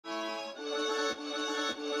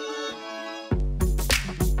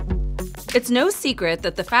It's no secret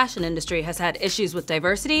that the fashion industry has had issues with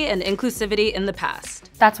diversity and inclusivity in the past.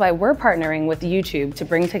 That's why we're partnering with YouTube to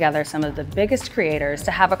bring together some of the biggest creators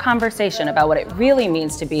to have a conversation about what it really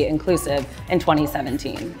means to be inclusive in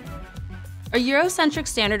 2017. A Eurocentric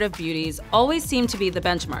standard of beauties always seem to be the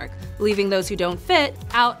benchmark, leaving those who don't fit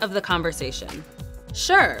out of the conversation.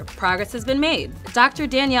 Sure, progress has been made. Dr.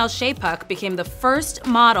 Danielle Shaypuck became the first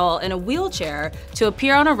model in a wheelchair to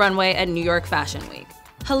appear on a runway at New York Fashion Week.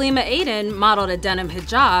 Halima Aden modeled a denim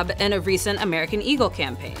hijab in a recent American Eagle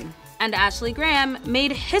campaign. And Ashley Graham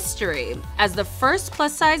made history as the first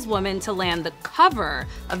plus-size woman to land the cover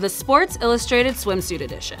of the Sports Illustrated swimsuit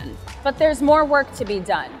edition. But there's more work to be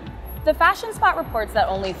done. The Fashion Spot reports that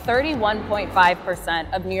only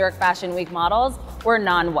 31.5% of New York Fashion Week models were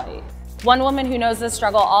non-white. One woman who knows this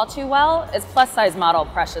struggle all too well is plus-size model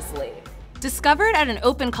Precious Lee. Discovered at an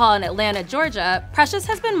open call in Atlanta, Georgia, Precious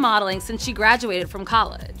has been modeling since she graduated from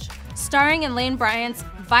college, starring in Lane Bryant's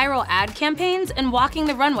viral ad campaigns and walking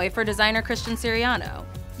the runway for designer Christian Siriano.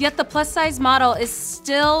 Yet the plus-size model is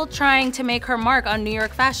still trying to make her mark on New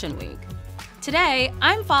York Fashion Week. Today,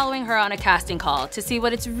 I'm following her on a casting call to see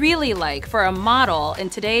what it's really like for a model in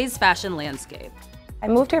today's fashion landscape. I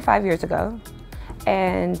moved here 5 years ago,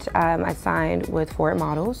 and I signed with Ford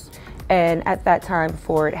Models. And at that time,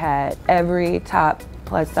 Ford had every top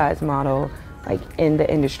plus-size model in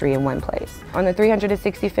the industry in one place. On the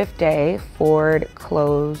 365th day, Ford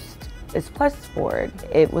closed its Plus Ford.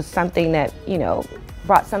 It was something that,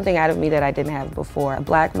 brought something out of me that I didn't have before. A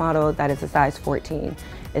black model that is a size 14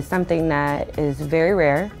 is something that is very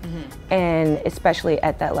rare, and especially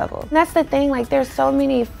at that level. And that's the thing, there's so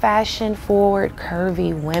many fashion-forward,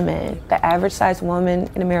 curvy women. The average size woman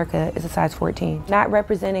in America is a size 14. Not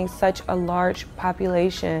representing such a large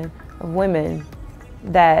population of women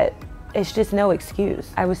that it's just no excuse.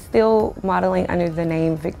 I was still modeling under the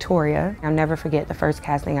name Victoria. I'll never forget the first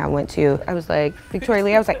casting I went to. I was like, Victoria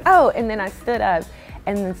Lee, I was like, oh, and then I stood up,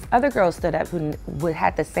 and this other girl stood up who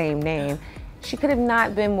had the same name. She could have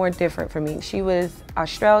not been more different from me. She was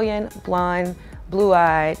Australian, blonde,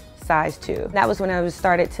 blue-eyed, size 2. That was when I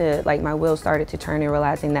my wheels started to turn and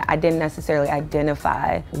realizing that I didn't necessarily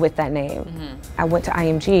identify with that name. I went to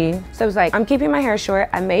IMG, so it was like, I'm keeping my hair short,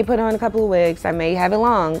 I may put on a couple of wigs, I may have it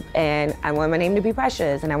long, and I want my name to be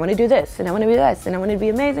Precious, and I want to do this, and I want to do this, and I want to be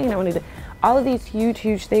amazing, and I want to do all of these huge,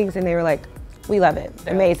 huge things, and they were like, we love it,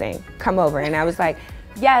 amazing, come over. And I was like,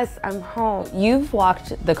 yes, I'm home. You've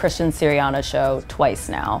walked the Christian Siriano show twice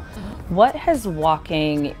now. What has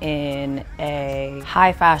walking in a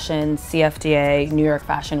high fashion CFDA New York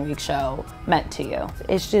Fashion Week show meant to you?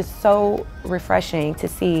 It's just so refreshing to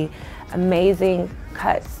see amazing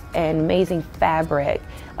cuts and amazing fabric,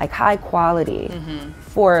 high quality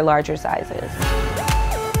for larger sizes.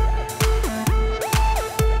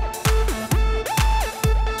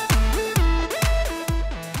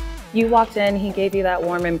 You walked in, he gave you that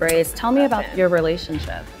warm embrace. Tell me about your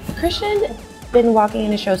relationship. Christian been walking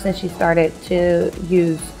in the show since she started to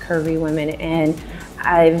use curvy women, and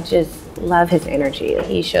I just love his energy.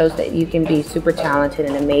 He shows that you can be super talented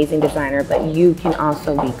and amazing designer, but you can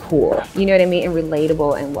also be cool. You know what I mean? And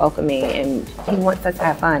relatable and welcoming, and he wants us to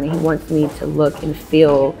have fun. He wants me to look and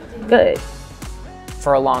feel good.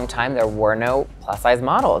 For a long time, there were no plus-size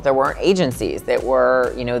models. There weren't agencies that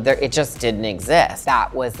were, it just didn't exist.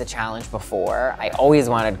 That was the challenge before. I always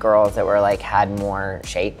wanted girls that were had more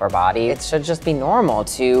shape or body. It should just be normal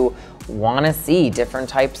to want to see different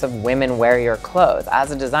types of women wear your clothes. As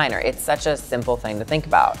a designer, it's such a simple thing to think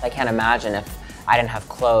about. I can't imagine if I didn't have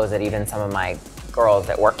clothes that even some of my girls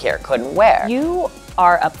that work here couldn't wear. You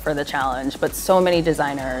are up for the challenge, but so many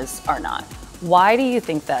designers are not. Why do you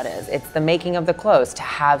think that is? It's the making of the clothes. To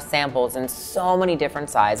have samples in so many different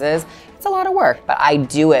sizes, it's a lot of work. But I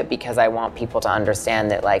do it because I want people to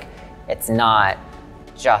understand that it's not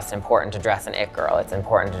just important to dress an it girl, it's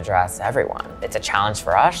important to dress everyone. It's a challenge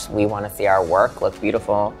for us. We want to see our work look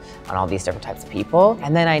beautiful on all these different types of people.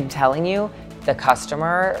 And then I'm telling you, the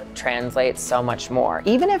customer translates so much more.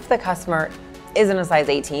 Even if the customer isn't a size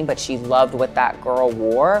 18, but she loved what that girl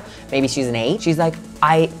wore, maybe she's an 8, she's like,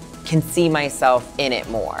 I can see myself in it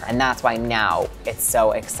more. And that's why now it's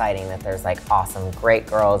so exciting that there's awesome, great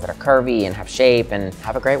girls that are curvy and have shape and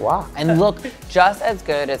have a great walk and look just as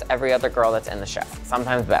good as every other girl that's in the show,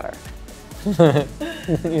 sometimes better.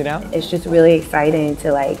 It's just really exciting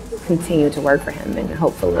to continue to work for him and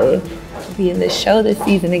hopefully be in this show this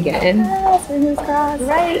season again. Yes, fingers crossed.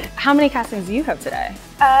 Right. How many castings do you have today?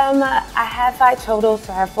 I have 5 total,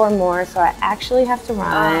 so I have 4 more, so I actually have to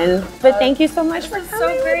run. But thank you so much for coming.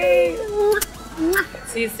 So great.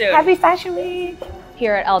 See you soon. Happy Fashion Week.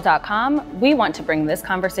 Here at ELLE.com, we want to bring this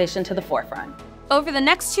conversation to the forefront. Over the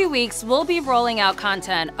next 2 weeks, we'll be rolling out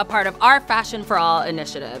content, a part of our Fashion for All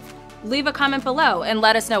initiative. Leave a comment below and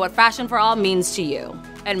let us know what Fashion for All means to you.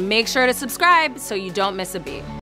 And make sure to subscribe so you don't miss a beat.